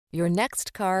Your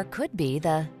next car could be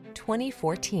the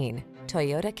 2014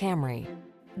 Toyota Camry.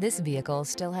 This vehicle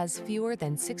still has fewer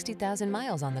than 60,000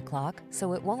 miles on the clock,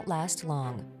 so it won't last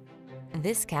long.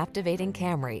 This captivating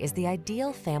Camry is the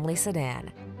ideal family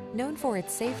sedan. Known for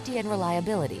its safety and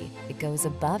reliability, it goes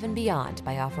above and beyond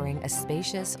by offering a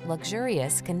spacious,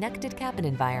 luxurious, connected cabin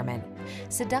environment,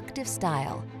 seductive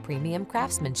style, premium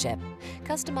craftsmanship,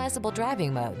 customizable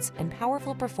driving modes, and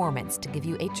powerful performance to give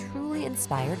you a truly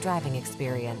inspired driving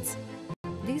experience.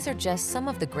 These are just some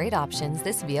of the great options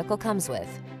this vehicle comes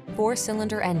with: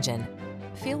 4-cylinder engine.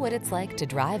 Feel what it's like to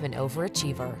drive an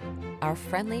overachiever. Our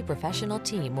friendly professional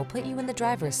team will put you in the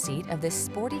driver's seat of this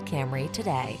sporty Camry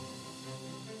today.